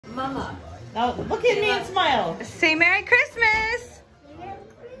Mama. Now look at me and smile. Say Merry Christmas.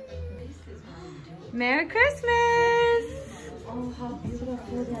 Merry Christmas. Oh, how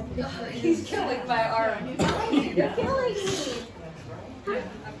beautiful that picture is. He's killing my arm. You're killing me.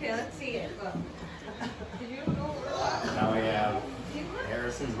 Okay, let's see it. Look. Now we have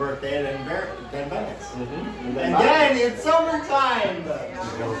Harrison's birthday and then Bennett's. And then it's summertime.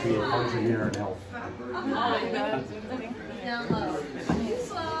 That'll be a function here in health. Down low. Too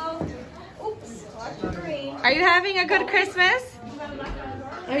slow. Oops. Watch your green. Are you having a good Christmas?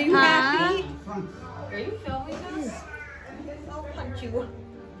 Are you happy? Are you filming us? I'll punch you.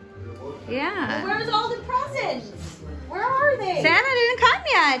 Yeah. Where's all the presents? Where are they? Santa didn't come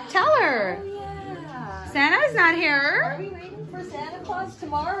yet. Tell her. Oh, yeah. Santa's not Are here. we waiting for Santa Claus?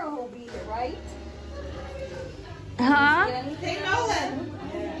 Tomorrow he'll be here, right? Huh? Hey, Nolan.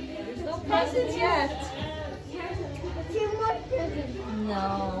 There's no presents yet.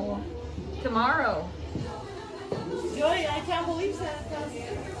 No. Tomorrow. Joy, I can't believe Santa.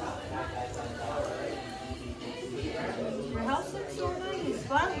 Your house looks so nice.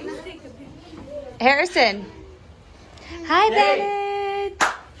 Fun. Harrison. Hi, Bennett.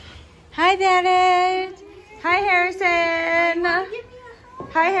 Hi, Bennett. Hi, Harrison.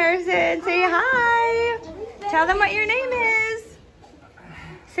 Hi, Harrison. Say hi. Tell them what your name is.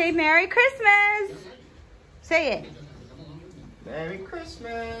 Say Merry Christmas. Say it. Merry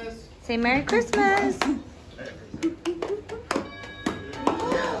Christmas. Say Merry Christmas.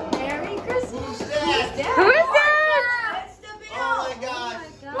 Merry Christmas. Who's that? Who is that? It's the bill. Oh my gosh.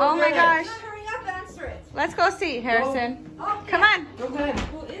 Oh my gosh. Hurry up, answer it. Let's go see, Harrison. Okay. Come on. Go ahead.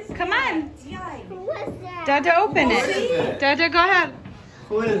 Who is Come that? on. Who is that? Dada, open Who is it. it? Dada, go ahead.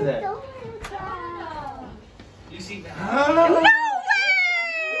 Who is it? You see that? No way!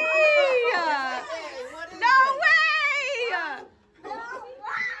 No way!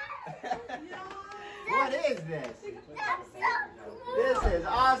 What is this? This is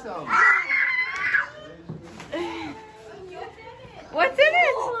awesome. What's in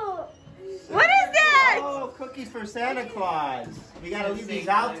it? What is that? Oh, cookies for Santa Claus. We gotta leave these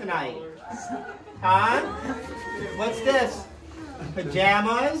out tonight. Huh? What's this?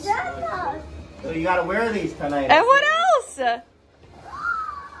 Pajamas? So you gotta wear these tonight. And what else?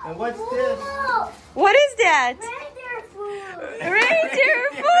 And what's this? What is that? Reindeer food. Reindeer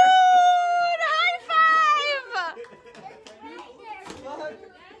food! High five!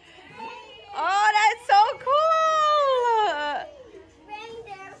 Oh, that's so cool!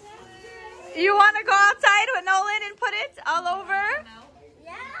 You want to go outside with Nolan and put it all over?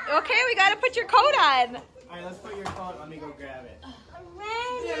 Yeah. Okay, we got to put your coat on. All right, let's put your coat. Let me go grab it.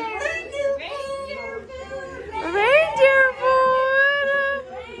 Reindeer food. Reindeer food! Reindeer food.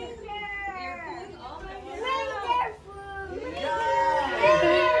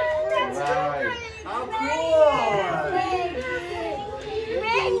 Right. How cool!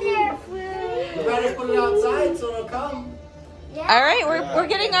 Reindeer food. You better put it outside so it'll come. All right, we're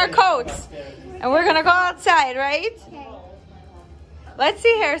getting our coats. And we're going to go outside, right? Let's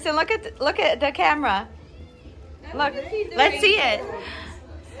see, Harrison. Look at the camera. Look. Let's see it.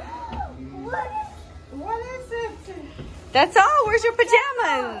 What is it? That's all. Where's your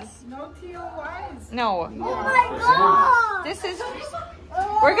pajamas? No TOYs. No. Oh my God. This is...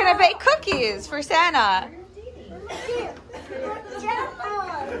 We're going to bake cookies for Santa.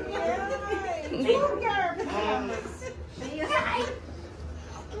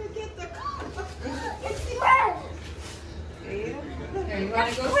 You want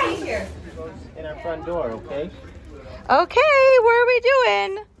to go see here? In our front door, okay? Okay, what are we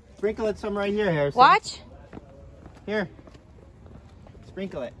doing? Sprinkle it some right here, Harrison. Watch. Here.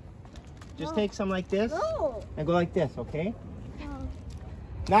 Sprinkle it. Just take some like this and go like this, okay?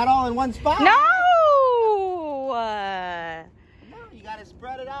 Not all in one spot. No! No, you gotta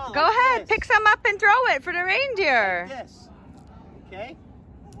spread it out. Go like ahead, this. pick some up and throw it for the reindeer. Like this. Okay?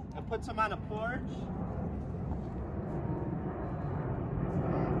 And put some on a porch.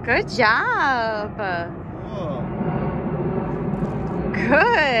 Good job. Oh.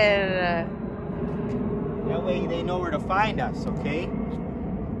 Good. That way they know where to find us, okay?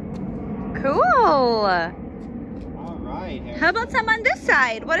 Cool. All right, Harrison. How about some on this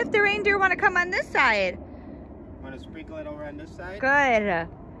side? What if the reindeer want to come on this side? Want to sprinkle it over on this side? Good.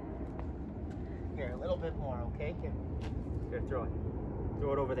 Here, a little bit more, okay? Here, throw it.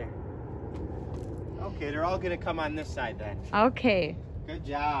 Throw it over there. Okay, they're all gonna come on this side then. Okay. Good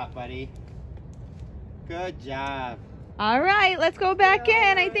job, buddy. Good job. All right, let's go back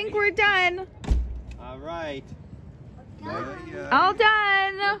in. I think we're done. All right. All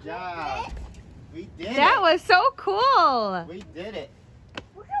done. Good job. We did That it. was so cool. We did it.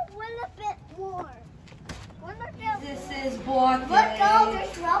 is bought. Look, all the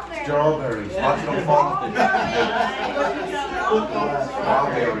strawberries. Strawberries. Watch them fall.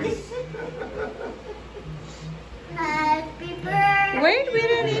 Strawberries. Happy birthday. Wait, we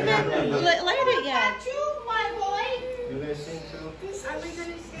didn't even light it yet. You, my boy. You guys sing too? Are we gonna sing?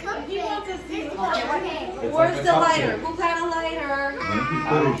 He wants to sing. Where's the lighter? Who got a lighter?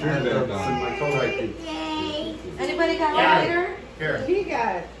 Yay. Anybody got a lighter? Here. He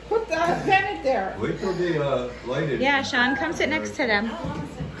got it. Put the Bennett there. Wait till they light it. Yeah, Sean, come sit next to them.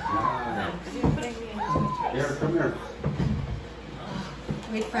 Here, come here.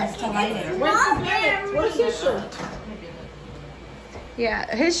 Wait for us to light it. Where's his shirt?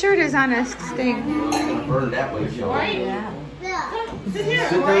 Yeah, his shirt is on a thing. I'm gonna burn that way, Sean. Yeah. Sit here.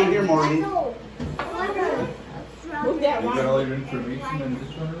 Sit down here, Marty. Move that one. all your information in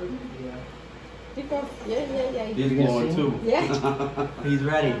this one already? Yeah. He's going too. Yeah. He's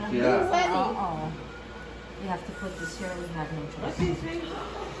ready. Yeah. Uh-oh. We have to put this here. We have no choice.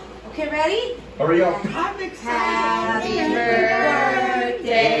 Okay, ready? Hurry up. I'm excited. Happy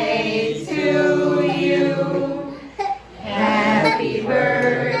birthday to you. Happy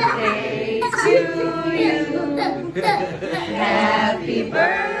birthday to you. Happy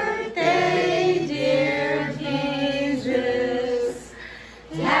birthday, dear Jesus.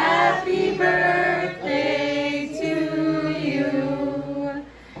 Happy birthday to you.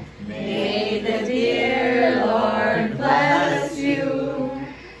 May the dear Lord bless you.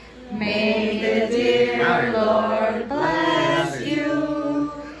 May the dear Lord bless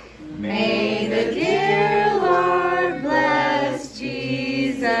you. May the dear Lord bless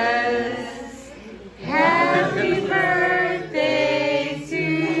Jesus. Happy birthday to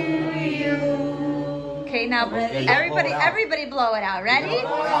you. Okay, now everybody blow it out. Ready?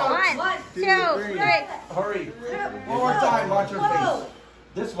 1, 2, 3. Hurry. One more time. Watch your face.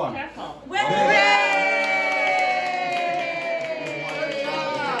 This one.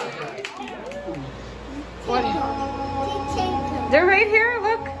 They're right here,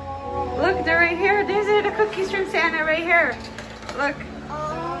 look. Look, they're right here. These are the cookies from Santa right here. Look.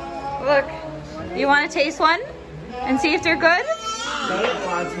 Look. You want to taste one? And see if they're good? Bennett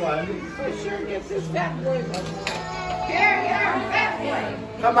wants one. For sure get this fat boy. Here, fat boy.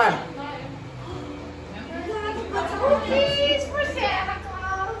 Come on. Cookies for Santa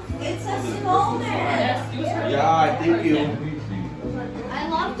Claus. It's a snowman. Yeah, I think you. I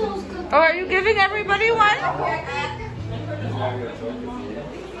love those cookies. Oh, are you giving everybody one?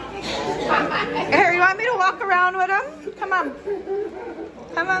 Here, you want me to walk around with them? Come on.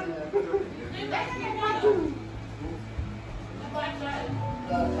 Come on.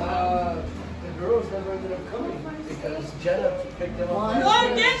 The girls never ended up coming because Jenna picked them up.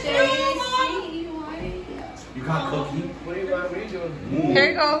 You got cookie? What are you doing? Here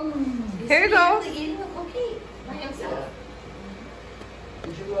you go. Here you go. Eating a cookie by himself.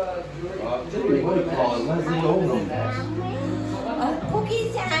 Did you, Julie, what do you call it? Leslie Odom. A cookie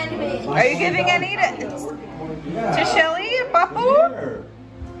sandwich. Are you giving any to Shelly? Papu?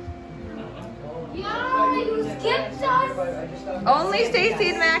 Yeah, you skipped us. Only Stacy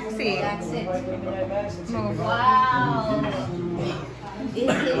and Maxie. That's it. Move. Wow. Is it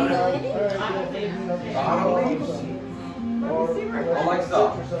good? Alexa.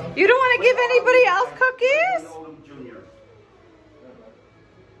 You don't want to give anybody else cookies?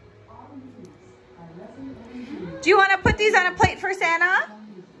 Do you want to put these on a plate for Santa?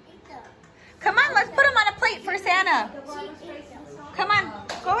 Come on, let's put them on a plate for Santa. Come on,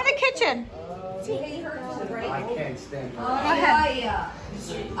 go in the kitchen. I can't stand it. Oh, yeah.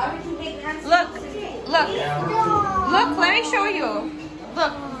 I would you make that Look, look, look, let me show you.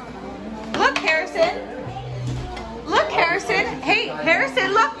 Look, look, Harrison. Look, Harrison. Hey,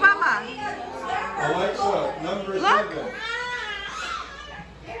 Harrison, look, Mama. Alexa, number Look. 7.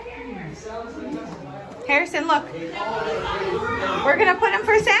 Harrison, look. We're going to put them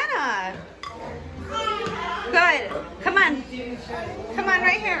for Santa. Good. Come on. Come on,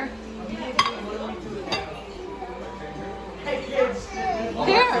 right here.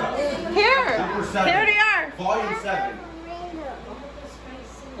 Here. Here. Here they are. Volume 7.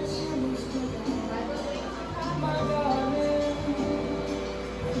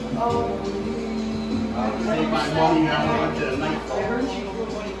 Take my money now and to the night.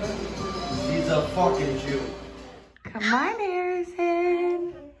 She's a fucking Jew. Come on,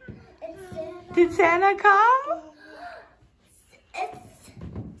 Harrison. Did Santa come? It's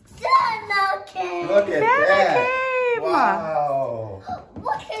Santa came. Look at Santa that. came. Wow.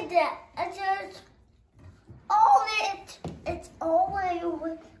 Look at that. It's only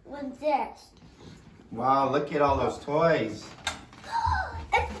with this. Wow, look at all those toys.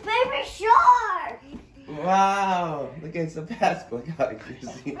 It's Baby Shark. Wow. Look Look, it's a basket. Look how it is.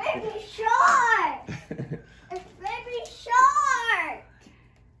 It's very short. It's very short.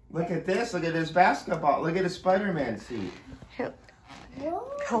 Look at this. Look at this basketball. Look at the Spider-Man seat. Here,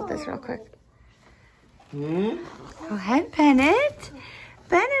 hold this real quick. Hmm? Go ahead, Bennett.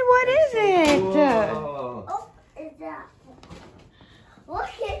 Bennett, what is it? Whoa. Oh, is that? Look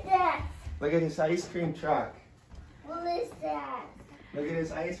at that. Look at this ice cream truck. What is that? Look at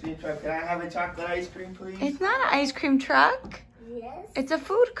this ice cream truck. Can I have a chocolate ice cream, please? It's not an ice cream truck. Yes. It's a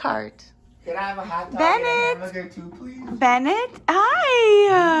food cart. Can I have a hot dog Bennett. and a hamburger too, please? Bennett,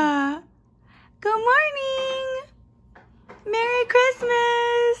 hi. Good morning. Merry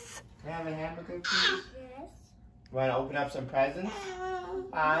Christmas. Can I have a hamburger, please? Yes. Want to open up some presents?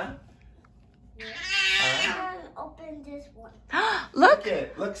 Huh? Open this one. Look,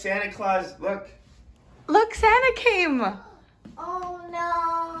 Look, Santa Claus. Look. look, Santa came. Oh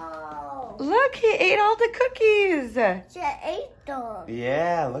no. Look, he ate all the cookies. She ate them.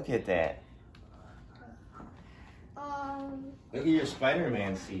 Yeah, look at that. Look Look at your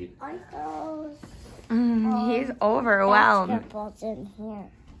Spider-Man seat. Aren't those He's overwhelmed. basketballs in here?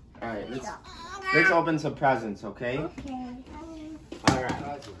 All right, let's open some presents, okay? Okay. All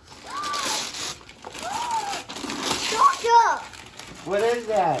right. Chocolate. What is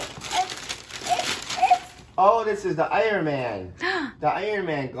that? It's Oh, this is the Iron Man. The Iron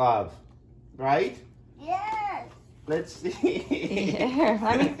Man glove, right? yes. Let's see.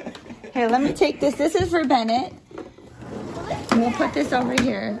 Here, let me take this. This is for Bennett. And we'll put this over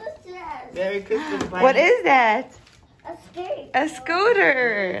here. What's that? Merry Christmas, buddy. What is that? A skate. A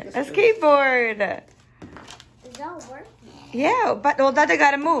scooter. A skateboard. Is that working? Yeah, but well, Dada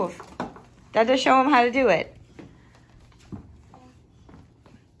gotta move. Dada show him how to do it.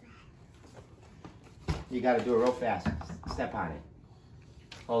 You gotta do it real fast. Step on it.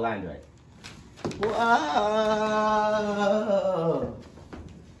 Hold on to it. Whoa!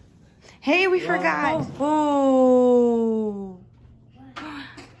 Hey, we forgot. Oh.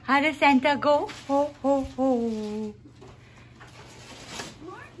 How does Santa go? Ho, ho, ho.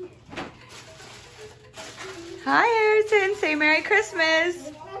 Hi, Harrison. Say Merry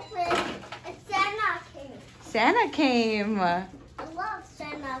Christmas. It's Santa came. Santa came. I love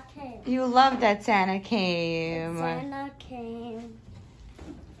Santa came. You love that Santa came. Santa came.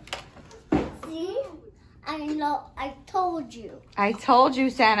 See? I know. I told you. I told you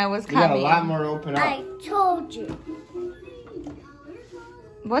Santa was You got a coming. lot more to open up. I told you.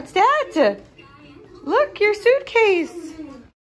 What's that? Look, your suitcase.